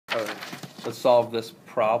let's solve this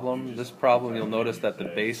problem. This problem, you'll notice that the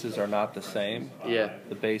bases are not the same. Yeah.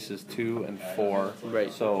 The base is 2 and 4.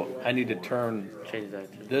 Right. So I need to Change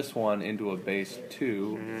that. this one into a base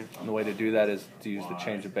 2. And the way to do that is to use the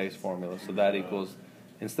change of base formula. So that equals,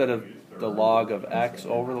 instead of the log of x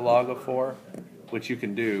over the log of 4, which you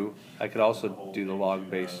can do, I could also do the log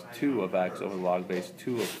base 2 of x over the log base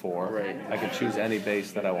 2 of 4. Right. I can choose any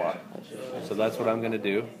base that I want. So that's what I'm going to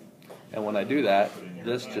do. And when I do that,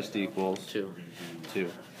 this just equals 2.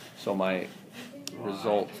 So my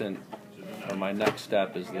resultant, or my next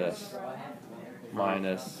step is this,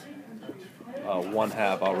 minus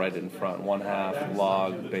 1/2, I'll write it in front, 1/2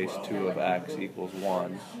 log base 2 of x equals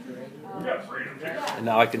 1. And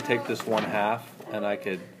now I can take this 1/2 and I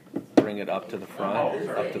could bring it up to the front,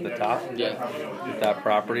 up to the top, with that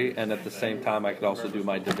property, and at the same time I could also do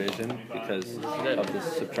my division because of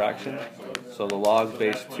this subtraction. So the log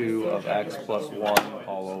base 2 of x plus 1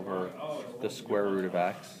 all over the square root of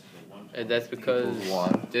x. And that's because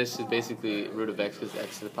 1. this is basically root of x because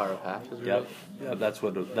x to the power of half is root Yep. of? Yeah, that's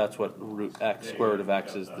what root x, square root of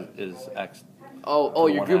x is x. Oh,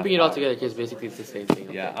 you're 1/2 grouping it all power. together because basically it's the same thing.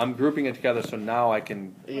 Okay. Yeah, I'm grouping it together so now I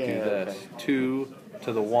can do this. Okay. 2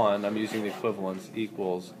 to the 1, I'm using the equivalence,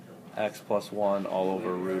 equals x plus 1 all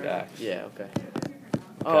over root x. Yeah, okay.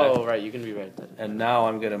 Oh, right, you can rewrite that. And now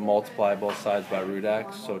I'm going to multiply both sides by root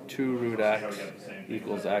x. So 2 root x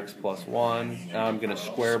equals x plus 1. Now I'm going to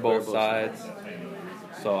square both sides.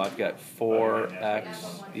 So I've got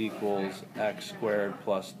 4x equals x squared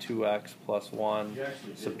plus 2x plus 1.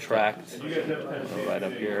 Subtract, right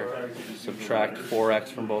up here, subtract 4x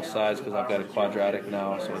from both sides because I've got a quadratic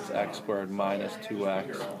now. So it's x squared minus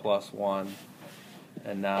 2x plus 1.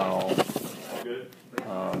 And now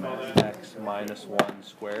x minus 1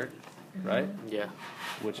 squared, right? Yeah.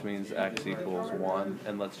 Which means x equals 1.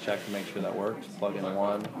 And let's check to make sure that works. Plug in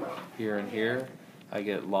 1 here and here. I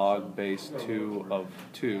get log base 2 of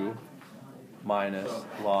 2 minus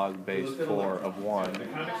log base 4 of 1.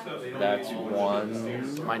 That's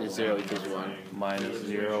 1 Minus 0 equals 1. minus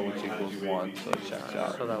 0, which equals 1. So it checks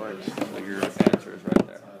out. So that works. So your answer is right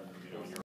there.